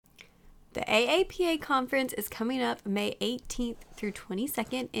The AAPA conference is coming up May 18th through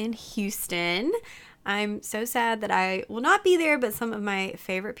 22nd in Houston. I'm so sad that I will not be there, but some of my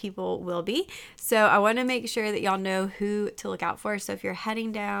favorite people will be. So I want to make sure that y'all know who to look out for. So if you're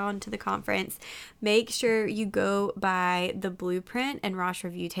heading down to the conference, make sure you go by the Blueprint and Rosh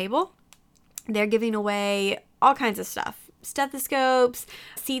Review table. They're giving away all kinds of stuff. Stethoscopes,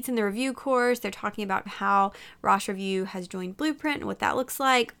 seats in the review course. They're talking about how Rosh Review has joined Blueprint and what that looks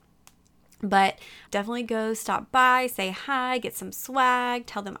like. But definitely go stop by, say hi, get some swag,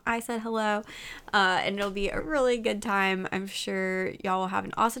 tell them I said hello, and it'll be a really good time. I'm sure y'all will have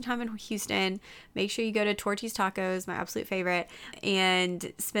an awesome time in Houston. Make sure you go to Torchy's Tacos, my absolute favorite,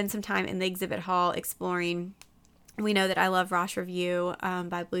 and spend some time in the exhibit hall exploring. We know that I love Rosh Review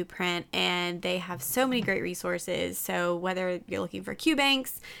by Blueprint, and they have so many great resources. So whether you're looking for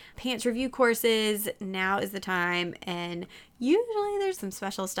QBanks, pants review courses, now is the time. And usually there's some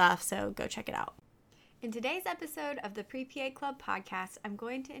special stuff, so go check it out. In today's episode of the Pre-PA Club podcast, I'm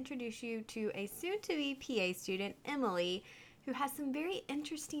going to introduce you to a soon-to-be PA student, Emily, who has some very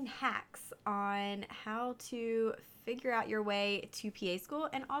interesting hacks on how to figure out your way to PA school,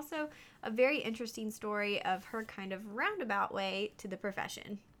 and also a very interesting story of her kind of roundabout way to the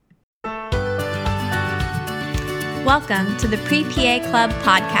profession. Welcome to the Pre-PA Club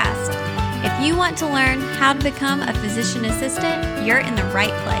podcast. If you want to learn how to become a physician assistant, you're in the right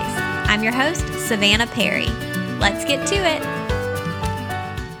place. I'm your host, Savannah Perry. Let's get to it.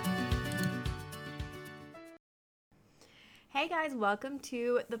 Hey guys, welcome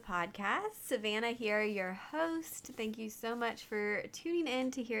to the podcast. Savannah here, your host. Thank you so much for tuning in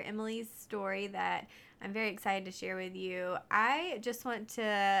to hear Emily's story that I'm very excited to share with you. I just want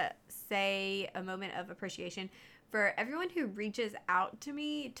to say a moment of appreciation for everyone who reaches out to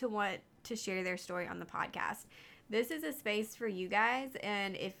me to want to share their story on the podcast. This is a space for you guys,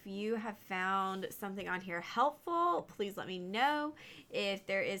 and if you have found something on here helpful, please let me know. If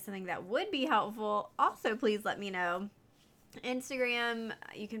there is something that would be helpful, also please let me know. Instagram,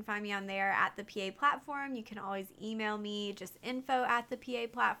 you can find me on there at the PA platform. You can always email me, just info@the PA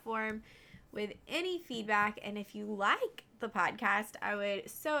platform with any feedback. And if you like the podcast, I would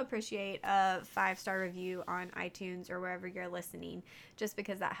so appreciate a 5-star review on iTunes or wherever you're listening, just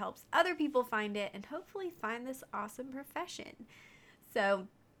because that helps other people find it and hopefully find this awesome profession. So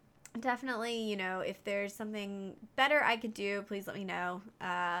definitely, if there's something better I could do, please let me know.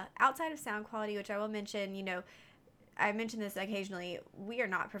 Outside of sound quality, which I will mention, I mention this occasionally, we are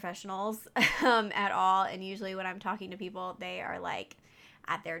not professionals at all. And usually when I'm talking to people, they are like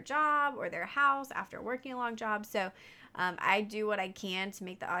at their job or their house after working a long job. So I do what I can to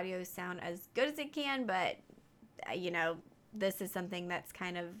make the audio sound as good as it can. But, this is something that's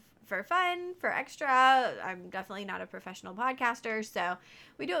kind of for fun, for extra. I'm definitely not a professional podcaster. So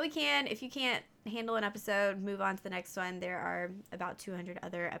we do what we can. If you can't handle an episode, move on to the next one. There are about 200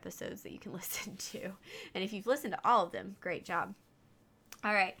 other episodes that you can listen to. And if you've listened to all of them, great job.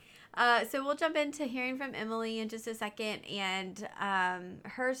 All right. So we'll jump into hearing from Emily in just a second, and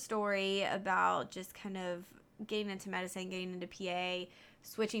her story about just kind of getting into medicine, getting into PA,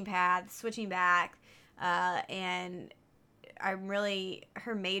 switching paths, switching back, and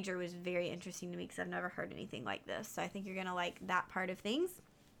her major was very interesting to me because I've never heard anything like this. So I think you're going to like that part of things.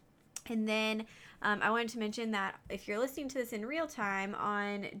 And then I wanted to mention that if you're listening to this in real time,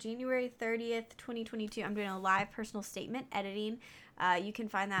 on January 30th, 2022, I'm doing a live personal statement editing. You can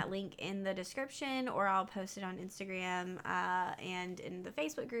find that link in the description, or I'll post it on Instagram and in the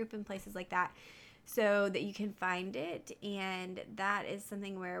Facebook group and places like that, so that you can find it. And that is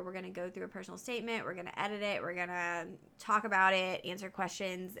something where we're going to go through a personal statement, we're going to edit it, we're going to talk about it, answer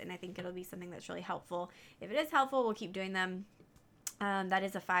questions, and I think it'll be something that's really helpful. If it is helpful, we'll keep doing them. That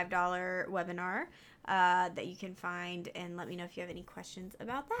is a $5 webinar that you can find, and let me know if you have any questions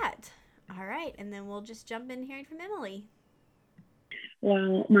about that. All right, and then we'll just jump in hearing from Emily.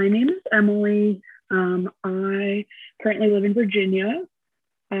 Well, my name is Emily. I currently live in Virginia.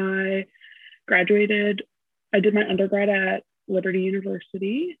 I did my undergrad at Liberty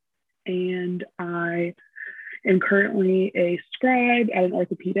University, and I am currently a scribe at an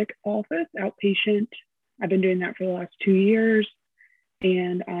orthopedic office, outpatient. I've been doing that for the last 2 years,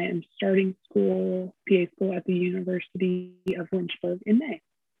 and I am starting PA school at the University of Lynchburg in May.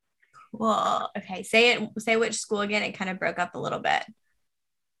 Cool. Okay, say which school again. It kind of broke up a little bit.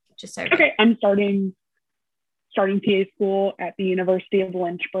 Just so. Okay, I'm starting PA school at the University of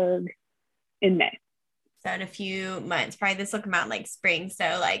Lynchburg in May. So in a few months, probably this will come out like spring.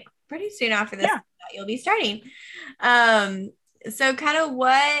 So like pretty soon after this, you'll be starting. So kind of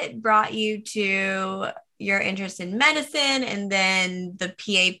what brought you to your interest in medicine and then the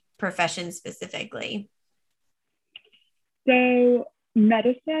PA profession specifically? So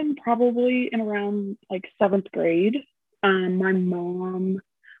medicine, probably in around like 7th grade. My mom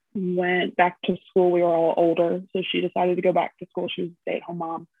went back to school. We were all older, so she decided to go back to school. She was a stay-at-home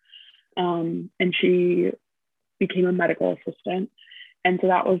mom, and she became a medical assistant. And so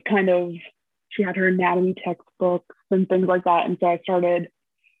that was kind of, she had her anatomy textbooks and things like that. And so I started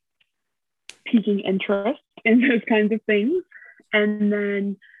piquing interest in those kinds of things. And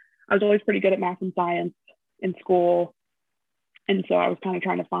then I was always pretty good at math and science in school. And so I was kind of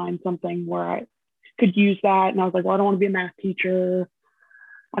trying to find something where I could use that. And I was like, well, I don't want to be a math teacher.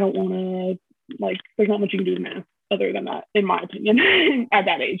 I don't want to, like, there's not much you can do with math other than that, in my opinion, at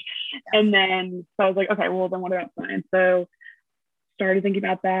that age. Yeah. And then, so I was like, okay, well, then what about science? So started thinking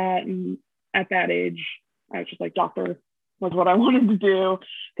about that. And at that age, I was just like, doctor was what I wanted to do,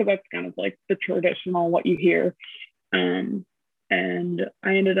 because that's kind of like the traditional, what you hear. And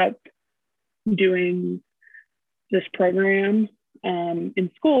I ended up doing this program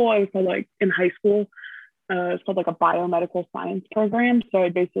in school. I was called, like, in high school, it's called like a biomedical science program. So I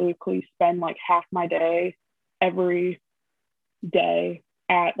basically spend like half my day every day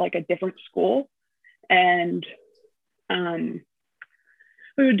at like a different school. And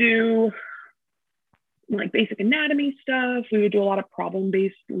we would do like basic anatomy stuff. We would do a lot of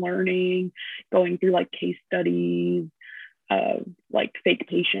problem-based learning, going through like case studies of like fake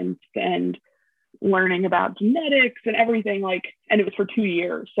patients and learning about genetics and everything. Like, and it was for 2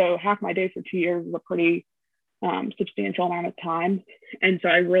 years. So half my day for 2 years is a pretty substantial amount of time. And so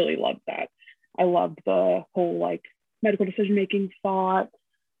I really loved that. I loved the whole like medical decision-making thought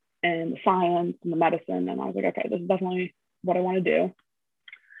and the science and the medicine. And I was like, okay, this is definitely what I want to do.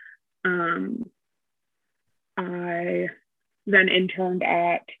 I then interned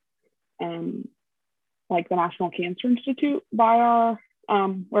at like the National Cancer Institute by our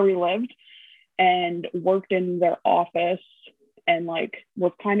where we lived, and worked in their office, and like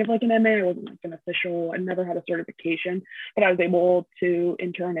was kind of like an MA. I wasn't like an official, I never had a certification, but I was able to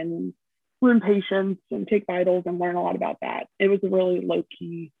intern in room patients and take vitals and learn a lot about that. It was a really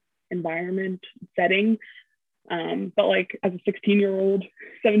low-key environment setting. But like as a 16-year-old,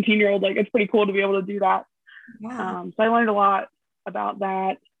 17-year-old, like it's pretty cool to be able to do that. Yeah. So I learned a lot about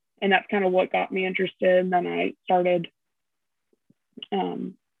that, and that's kind of what got me interested. And then I started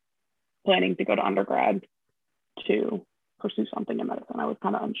planning to go to undergrad to pursue something in medicine. I was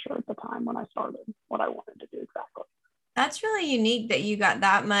kind of unsure at the time when I started what I wanted to do exactly. That's really unique that you got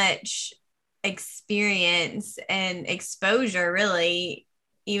that much experience and exposure, really,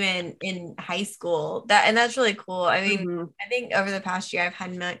 even in high school. That's really cool. I mean, I think over the past year, I've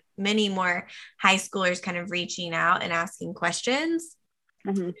had many more high schoolers kind of reaching out and asking questions.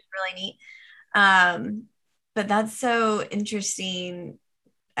 It's really neat. But that's so interesting.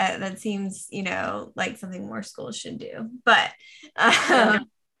 That seems, like something more schools should do. But yeah,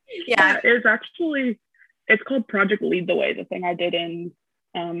 it's actually, it's called Project Lead the Way, the thing I did in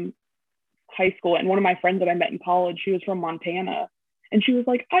high school. And one of my friends that I met in college, she was from Montana, and she was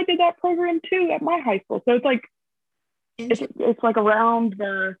like, I did that program too at my high school. So it's like, it's like around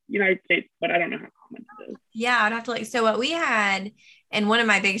the United States, but I don't know how common it is. Yeah, I'd have to so what we had, and one of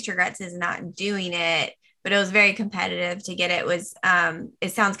my biggest regrets is not doing it, but it was very competitive to get it, was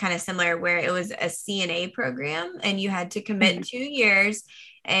it sounds kind of similar, where it was a CNA program, and you had to commit 2 years,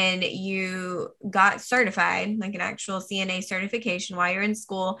 and you got certified, like an actual CNA certification while you're in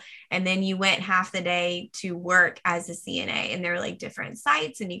school. And then you went half the day to work as a CNA, and there were like different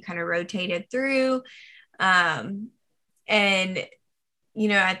sites, and you kind of rotated through. And,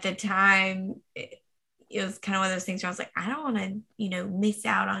 at the time, it was kind of one of those things where I was like, I don't want to, miss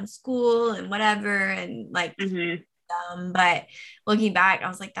out on school and whatever. And like, but looking back, I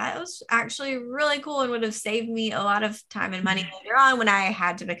was like, that was actually really cool, and would have saved me a lot of time and money later on when I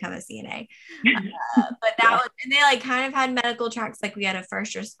had to become a CNA. But that was, and they like kind of had medical tracks. Like we had a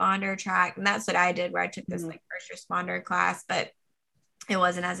first responder track, and that's what I did, where I took this like first responder class, but it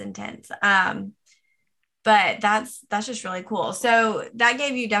wasn't as intense. But that's just really cool. So that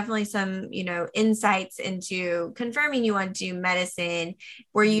gave you definitely some, insights into confirming you want to do medicine.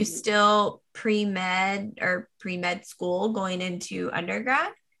 Were you still pre-med school going into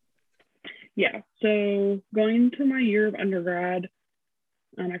undergrad? Yeah. So going into my year of undergrad,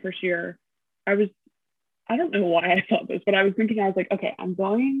 my first year, I don't know why I thought this, but I was thinking, I was like, okay,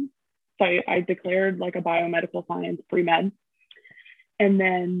 so I declared like a biomedical science pre-med. And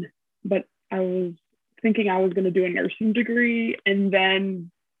then, but I was thinking I was going to do a nursing degree and then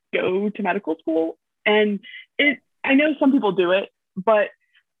go to medical school. And I know some people do it, but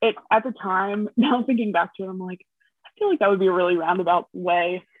at the time, now thinking back to it, I'm like, I feel like that would be a really roundabout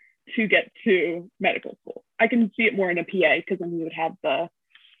way to get to medical school. I can see it more in a PA because then you would have the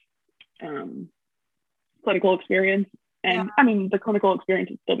clinical experience. And I mean, the clinical experience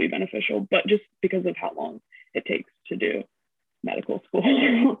would still be beneficial, but just because of how long it takes to do medical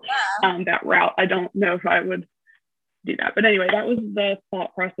school, that route, I don't know if I would do that. But anyway, that was the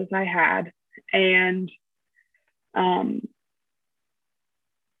thought process I had. And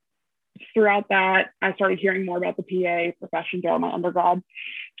throughout that, I started hearing more about the PA profession throughout my undergrad.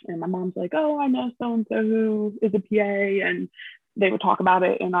 And my mom's like, oh, I know so-and-so who is a PA. And they would talk about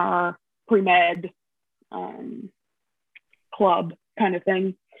it in our pre-med club kind of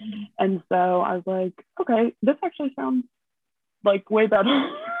thing. And so I was like, okay, this actually sounds like way better.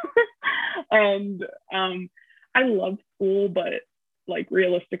 And I love school, but like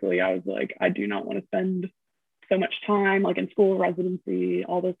realistically, I was like, I do not want to spend so much time like in school, residency,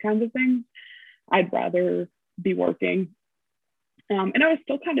 all those kinds of things. I'd rather be working. And I was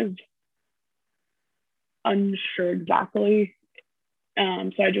still kind of unsure exactly. So I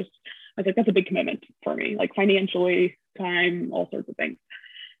was like, that's a big commitment for me, like financially, time, all sorts of things.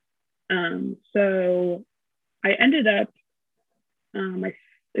 So I ended up,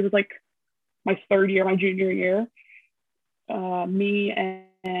 it was like my third year, my junior year. Me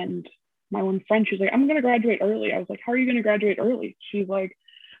and my one friend, she's like, I'm going to graduate early. I was like, how are you going to graduate early? She's like,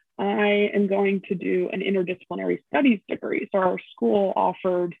 I am going to do an interdisciplinary studies degree. So our school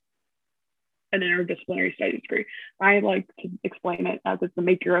offered an interdisciplinary studies degree. I like to explain it as it's a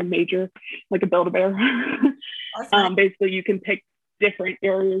make your own major, like a Build-A-Bear. Basically, you can pick different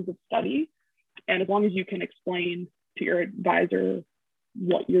areas of study. And as long as you can explain to your advisor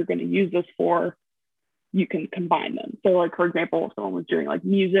what you're going to use this for, you can combine them. So like, for example, if someone was doing like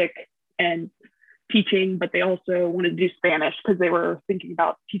music and teaching, but they also wanted to do Spanish because they were thinking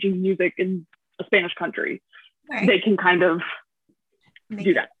about teaching music in a Spanish country, they can kind of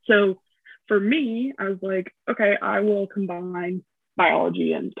do that. So for me, I was like, okay, I will combine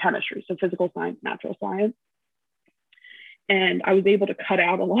biology and chemistry. So physical science, natural science. And I was able to cut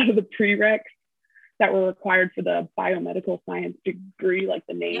out a lot of the prereqs that were required for the biomedical science degree, like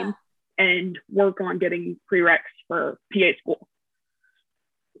the name, and work on getting prereqs for PA school.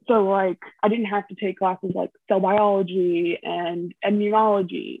 So like, I didn't have to take classes like cell biology and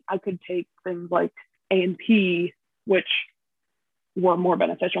immunology. I could take things like A&P, which were more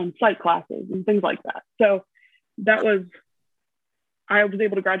beneficial in psych classes and things like that. So I was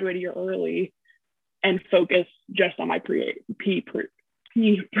able to graduate a year early and focus just on my PA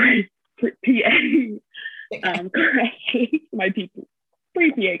my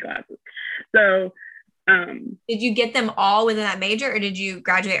pre-PA classes. So did you get them all within that major, or did you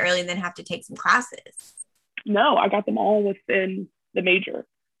graduate early and then have to take some classes? No, I got them all within the major.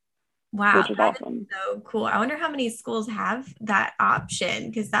 Wow, which is awesome. So cool. I wonder how many schools have that option,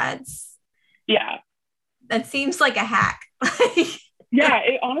 because that seems like a hack. Yeah,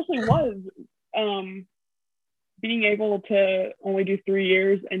 it honestly was. Being able to only do 3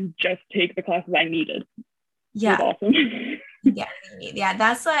 years and just take the classes I needed. Yeah, was awesome. yeah,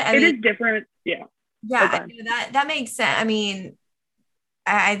 that's what I mean. It is different. Yeah. Yeah, that makes sense. I mean,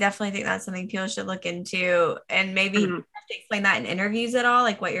 I definitely think that's something people should look into, and maybe you have to explain that in interviews at all,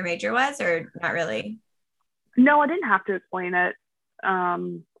 like what your major was, or not really? No, I didn't have to explain it.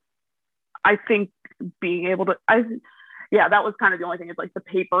 I think being able to, that was kind of the only thing. It's like the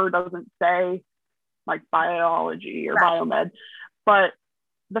paper doesn't say like biology or biomed, but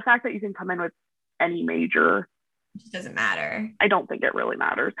the fact that you can come in with any major, it just doesn't matter. I don't think it really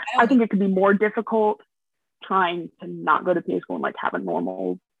matters. I think it could be more difficult trying to not go to PA school and like have a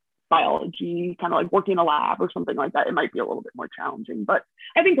normal biology, kind of like working in a lab or something like that. It might be a little bit more challenging, but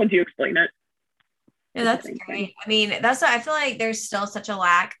I think once you explain it. Yeah, that's great. I mean, that's what I feel like. There's still such a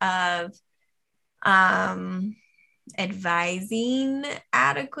lack of advising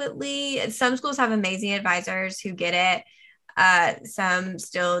adequately. Some schools have amazing advisors who get it. Some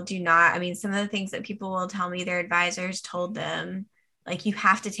still do not. I mean, some of the things that people will tell me their advisors told them, like, you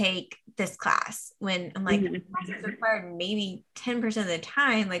have to take this class, when I'm like, it's required maybe 10% of the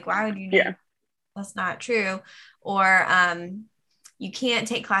time. Like, why would you do that? That's not true. Or you can't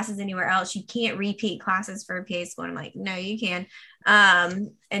take classes anywhere else. You can't repeat classes for a PA school. And I'm like, no, you can.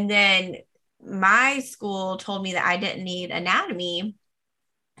 And then my school told me that I didn't need anatomy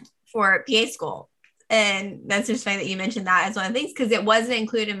for PA school. And that's just funny that you mentioned that as one of the things, because it wasn't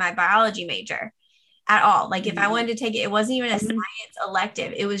included in my biology major at all. Like if I wanted to take it, it wasn't even a science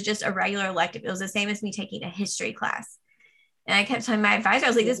elective. It was just a regular elective. It was the same as me taking a history class. And I kept telling my advisor, I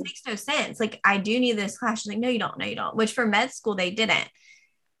was like, this makes no sense. Like, I do need this class. She's like, no, you don't. Which for med school, they didn't.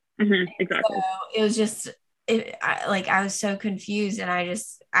 Exactly. So it was just, I was so confused, and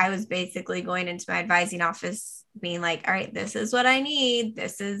I was basically going into my advising office being like, all right, this is what I need.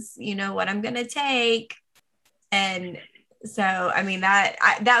 This is, what I'm going to take. And so, I mean,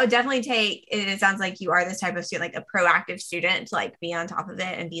 that would definitely take, and it sounds like you are this type of student, like a proactive student, to like be on top of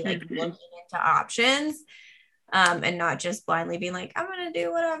it and be like looking into options, and not just blindly being like, I'm going to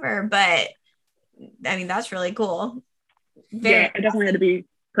do whatever. But I mean, that's really cool. I definitely had to be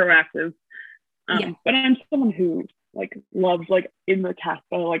proactive. But I'm someone who like loves like in the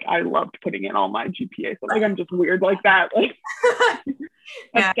CASPA, like I loved putting in all my GPA. So like I'm just weird like that. Like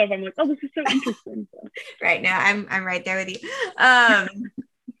that stuff. I'm like, oh, this is so interesting. So. Right now, I'm right there with you.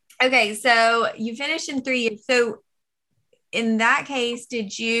 Okay, so you finished in 3 years. So in that case,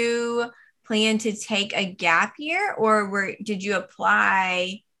 did you plan to take a gap year, or did you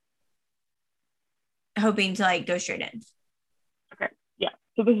apply hoping to like go straight in? Okay, yeah.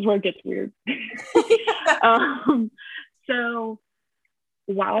 So this is where it gets weird. So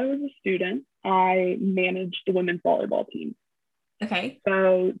while I was a student, I managed the women's volleyball team. Okay.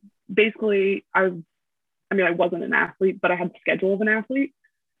 So basically, I wasn't an athlete, but I had the schedule of an athlete.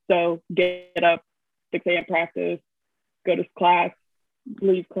 So get up, 6 a.m. practice, go to class,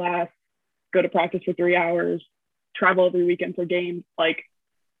 leave class, go to practice for 3 hours, travel every weekend for games, like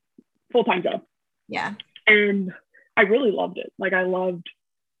full-time job. Yeah. And I really loved it. Like I loved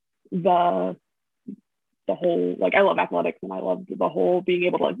the whole, like I love athletics, and I loved the whole being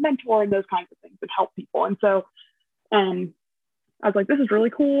able to like mentor and those kinds of things and help people. And so I was like, this is really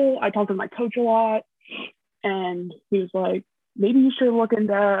cool. I talked to my coach a lot, and he was like, maybe you should look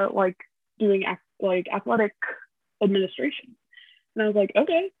into like doing like athletic administration. And I was like,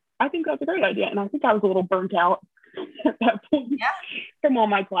 okay, I think that's a great idea. And I think I was a little burnt out at that point from all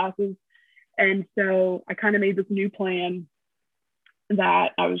my classes. And so I kind of made this new plan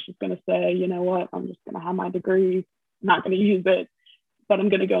that I was just going to say, you know what, I'm just going to have my degree, not going to use it, but I'm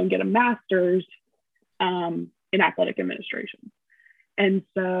going to go and get a master's in athletic administration. And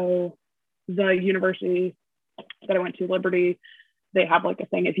so the university that I went to, Liberty, they have like a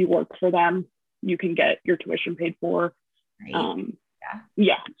thing, if you work for them, you can get your tuition paid for. Right.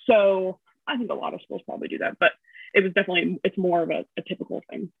 So I think a lot of schools probably do that, but it's more of a typical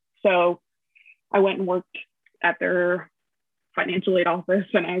thing. So I went and worked at their financial aid office,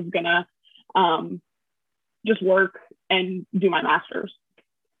 and I was gonna just work and do my master's.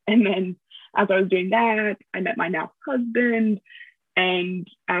 And then as I was doing that, I met my now husband. And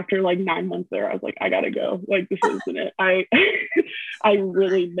after like 9 months there, I was like, I gotta go. Like, this isn't it. I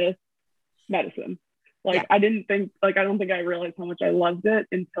really miss medicine. Like, I don't think I realized how much I loved it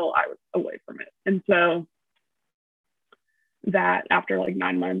until I was away from it. And so that after like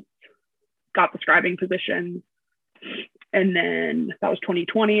 9 months, got the scribing position. And then that was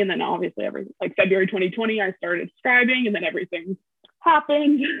 2020. And then obviously February 2020, I started scribing, and then everything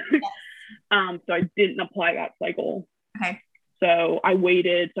happened. So I didn't apply that cycle. Okay. So I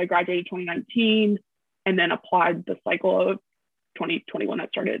waited. So I graduated 2019 and then applied the cycle of 2021 that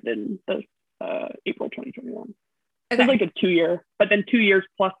started in the April 2021. Okay. It was like a 2 year, but then 2 years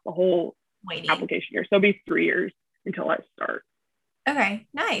plus the whole application year. So it'll be 3 years until I start. Okay,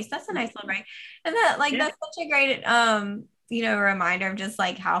 nice. That's a nice little break. And that's such a great reminder of just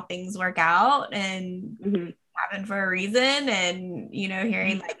like how things work out and happen for a reason. And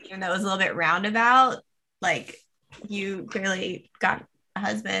hearing like, even though it was a little bit roundabout, like you clearly got a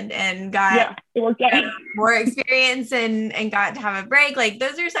husband and got it worked out. More experience and got to have a break. Like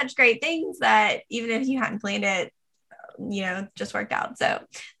those are such great things that even if you hadn't planned it, just worked out. So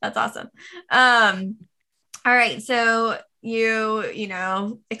that's awesome. All right. So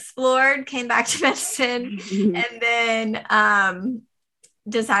you explored, came back to medicine, and then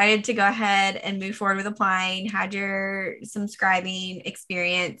decided to go ahead and move forward with applying, had some scribing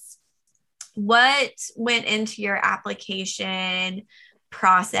experience. What went into your application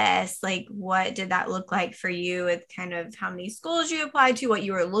process? Like, what did that look like for you with kind of how many schools you applied to, what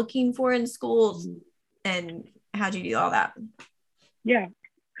you were looking for in schools, and how'd you do all that? Yeah.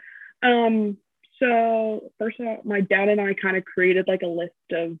 So first of all, my dad and I kind of created like a list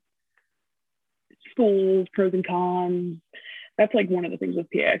of schools, pros and cons. That's like one of the things with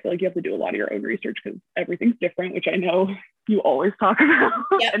PA. I feel like you have to do a lot of your own research because everything's different, which I know you always talk about.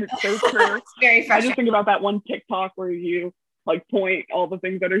 Yep. And it's so true. It's very frustrating. I just think about that one TikTok where you like point all the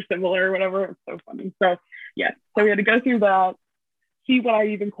things that are similar or whatever. It's so funny. So so we had to go through that, see what I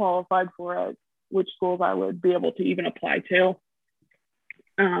even qualified for, which schools I would be able to even apply to.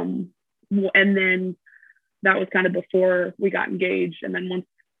 And then that was kind of before we got engaged. And then once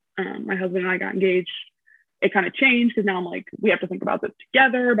my husband and I got engaged, it kind of changed because now I'm like, we have to think about this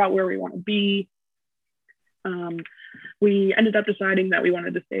together, about where we want to be. We ended up deciding that we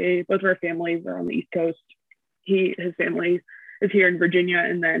wanted to stay. Both of our families are on the East Coast. His family is here in Virginia,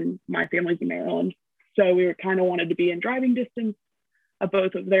 and then my family's in Maryland. So we were kind of wanted to be in driving distance of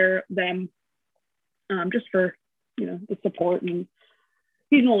both of them, just for, the support. And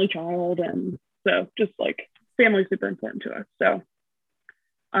he's an only child, and so just like family is super important to us. So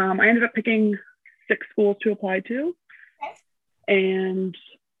I ended up picking 6 schools to apply to, and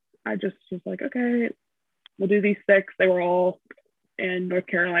I just was like, okay, we'll do these 6. They were all in North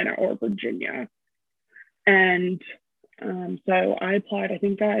Carolina or Virginia. And so I applied. I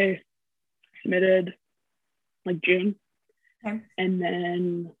think I submitted like June, and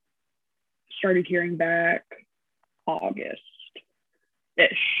then started hearing back August-ish.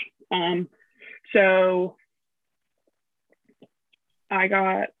 So I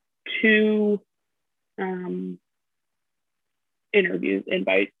got 2 interviews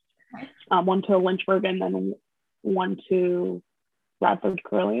invites, one to Lynchburg and then one to Radford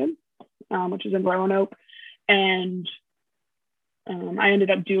Carilion, which is in Roanoke. And I ended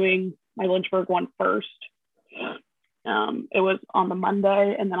up doing my Lynchburg one first. It was on the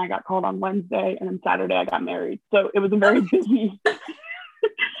Monday, and then I got called on Wednesday, and then Saturday I got married. So it was a very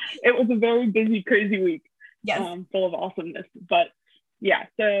busy, crazy week. Yes. Full of awesomeness. But yeah,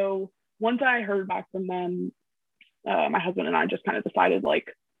 so once I heard back from them, my husband and I just kind of decided, like,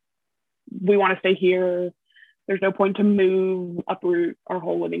 we want to stay here. There's no point to move, uproot our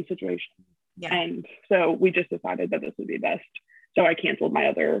whole living situation. Yeah. And so we just decided that this would be best. So I canceled my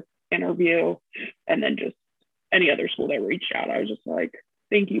other interview, and then just any other school that reached out, I was just like,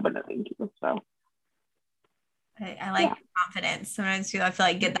 thank you, but no thank you. So I like confidence. Sometimes people, I feel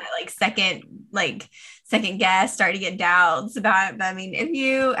like, get that second guess, start to get doubts about it. But I mean, if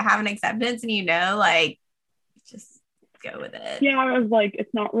you have an acceptance and just go with it. Yeah, I was like,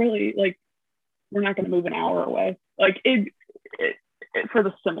 it's not really like, we're not going to move an hour away. Like it for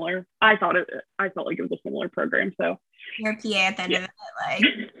the similar, I felt like it was a similar program. So you're a PA at the end of it, like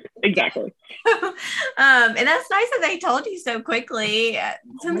exactly. And that's nice that they told you so quickly.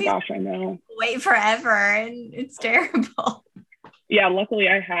 Oh my gosh, I know. Wait forever, and it's terrible. Yeah, luckily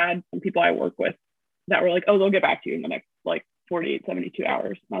I had some people I work with that were like, oh, they'll get back to you in the next like 48, 72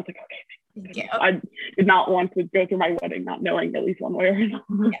 hours. And I was like, okay. Yeah. I did not want to go through my wedding not knowing at least one way or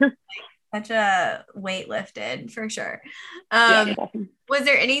another. Yeah. Such a weight lifted, for sure. Awesome. Was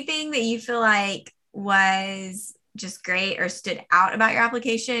there anything that you feel like was just great or stood out about your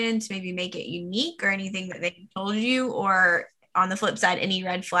application to maybe make it unique, or anything that they told you, or on the flip side, any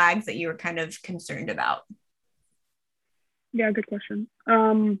red flags that you were kind of concerned about? Yeah, good question.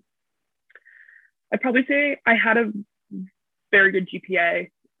 I'd probably say I had a very good GPA.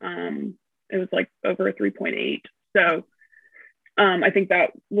 It was like over a 3.8. So I think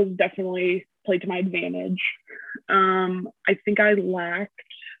that was definitely played to my advantage. I think I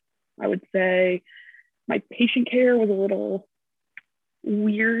would say my patient care was a little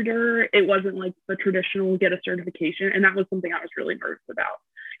weirder. It wasn't like the traditional get a certification. And that was something I was really nervous about,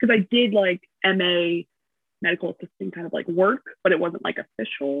 because I did like MA medical assisting kind of like work, but it wasn't like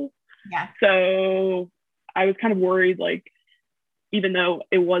official. Yeah. So I was kind of worried, like, even though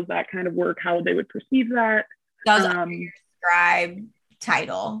it was that kind of work, how they would perceive that. That was under your scribe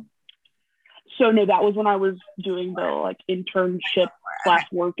title. So no, that was when I was doing the like internship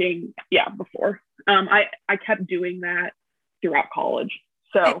 / working. Yeah, before. I kept doing that throughout college.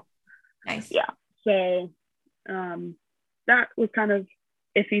 So nice. Yeah. So that was kind of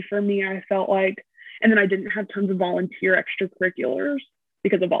iffy for me, I felt like. And then I didn't have tons of volunteer extracurriculars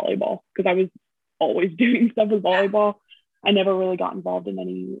because of volleyball, because I was always doing stuff with volleyball. I never really got involved in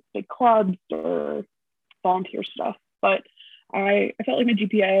any big clubs or volunteer stuff, but I felt like my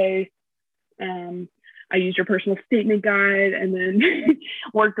GPA, I used your personal statement guide, and then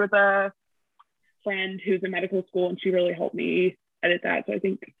worked with a friend who's in medical school, and she really helped me edit that. So I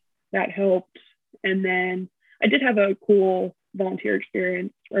think that helped. And then I did have a cool volunteer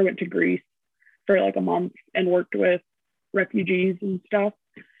experience where I went to Greece for like a month and worked with refugees and stuff.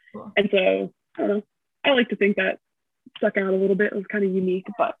 Cool. And so, I don't know, I like to think that stuck out a little bit. It was kind of unique,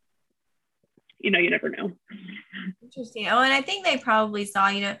 but you never know. Interesting. Oh, and I think they probably saw,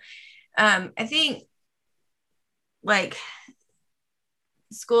 I think like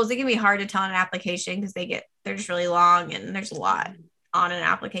schools, it can be hard to tell in an application because they're just really long and there's a lot on an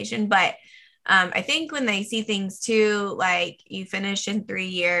application. But I think when they see things too, like you finish in 3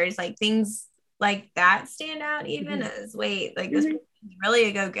 years, like things like that stand out even as wait, like this is really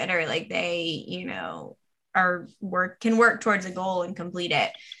a go-getter. Like they, can work towards a goal and complete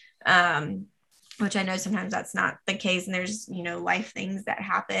it. Which I know sometimes that's not the case, and there's, life things that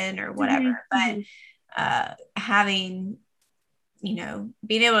happen or whatever. But having,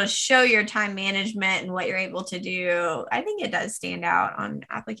 being able to show your time management and what you're able to do, I think it does stand out on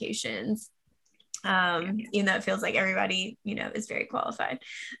applications. Even though it feels like everybody, is very qualified.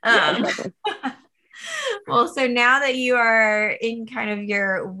 Exactly. Well, so now that you are in kind of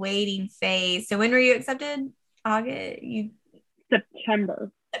your waiting phase, so when were you accepted?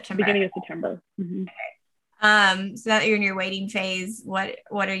 September. Beginning of September. Mm-hmm. So now that you're in your waiting phase, what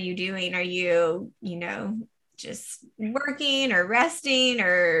are you doing? Are you, just working or resting,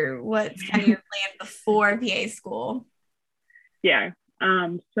 or what's kind of your plan before PA school? Yeah.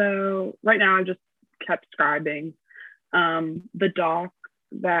 So right now I just kept scribing. The doc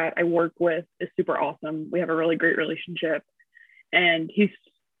that I work with is super awesome. We have a really great relationship, and he's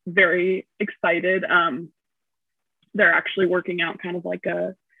very excited. They're actually working out kind of like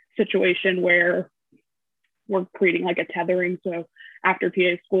a situation where we're creating like a tethering. So after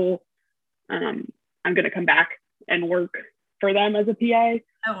PA school, I'm going to come back and work for them as a PA.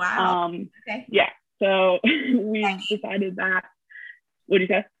 Oh, wow. Okay. Yeah. So we've decided that. What do you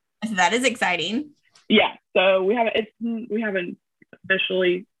say? That is exciting. Yeah. So we haven't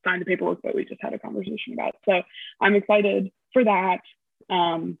officially signed the paperwork, but we just had a conversation about it. So I'm excited for that.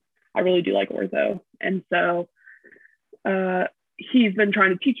 I really do like ortho. And so he's been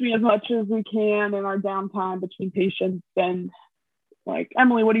trying to teach me as much as we can in our downtime between patients, and like,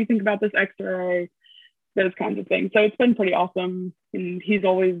 Emily, what do you think about this X-ray? Those kinds of things. So it's been pretty awesome. And he's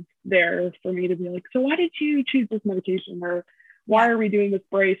always there for me to be like, so why did you choose this medication? Or why are we doing this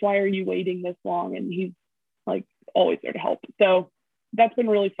brace? Why are you waiting this long? And he's like always there to help. So that's been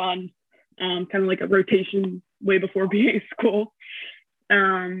really fun. Kind of like a rotation way before PA school.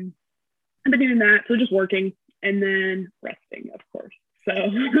 I've been doing that. So just working and then resting, of course. So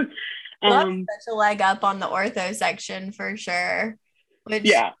that's such a leg up on the ortho section for sure. Which,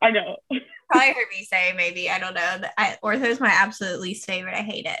 yeah, I know. Probably heard me say, maybe, I don't know. Ortho is my absolute least favorite. I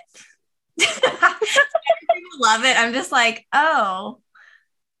hate it. People love it. I'm just like, oh,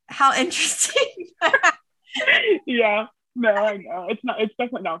 how interesting. Yeah. No, I know. It's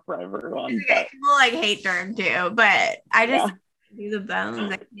definitely not for everyone. Okay. People like hate derm too, but I just do the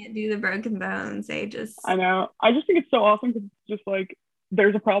bones. I can't do the broken bones. I know. I just think it's so awesome because it's just like,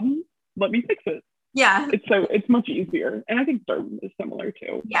 there's a problem, let me fix it. Yeah. It's much easier. And I think derm is similar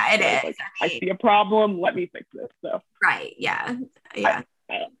too. Yeah, it is. Like, I see a problem, let me fix it. So right. Yeah. Yeah.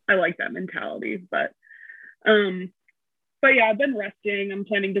 I like that mentality. But yeah, I've been resting. I'm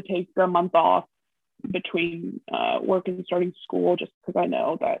planning to take a month off between work and starting school, just because I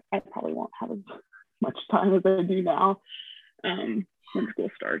know that I probably won't have as much time as I do now when school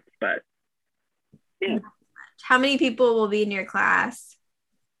starts. But yeah. How many people will be in your class?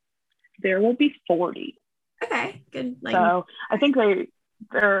 There will be 40. Okay, good. So I think they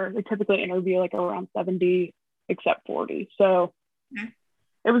typically interview like around 70, except 40. So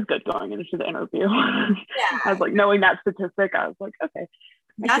it was good going into the interview. Yeah. I was like, knowing that statistic, I was like, okay.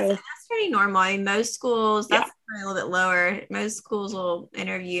 That's pretty normal. I mean, most schools, that's a little bit lower. Most schools will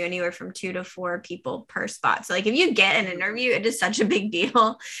interview anywhere from 2 to 4 people per spot. So like if you get an interview, it is such a big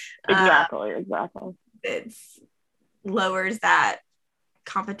deal. Exactly. It lowers that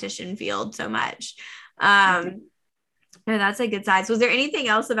competition field so much. No, that's a good size. Was there anything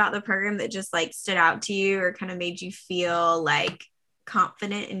else about the program that just like stood out to you or kind of made you feel like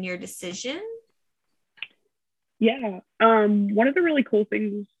confident in your decision? Yeah. One of the really cool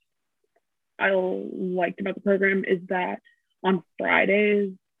things I liked about the program is that on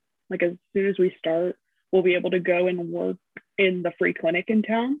Fridays, like as soon as we start, we'll be able to go and work in the free clinic in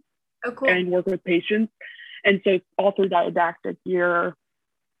town. Oh, cool. And work with patients. And so all through didactic year,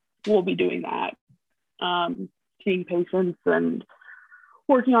 we'll be doing that, seeing patients and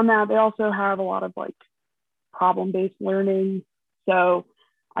working on that. They also have a lot of like problem-based learning. So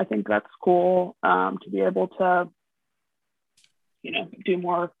I think that's cool to be able to, do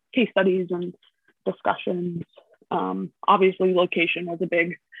more case studies and discussions. Obviously, location was a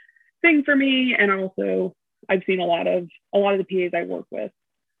big thing for me. And also I've seen a lot of the PAs I work with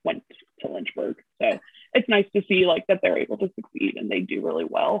went to Lynchburg. So it's nice to see like that they're able to succeed and they do really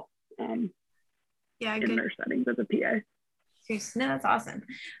well in their settings as a PA. No, that's awesome.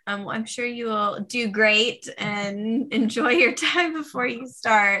 I'm sure you will do great and enjoy your time before you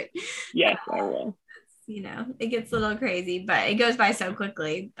start. Yes, I will. It gets a little crazy, but it goes by so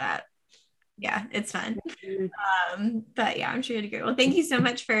quickly that it's fun. But yeah, I'm sure you'll do great. Well, thank you so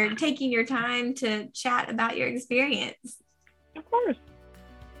much for taking your time to chat about your experience. Of course.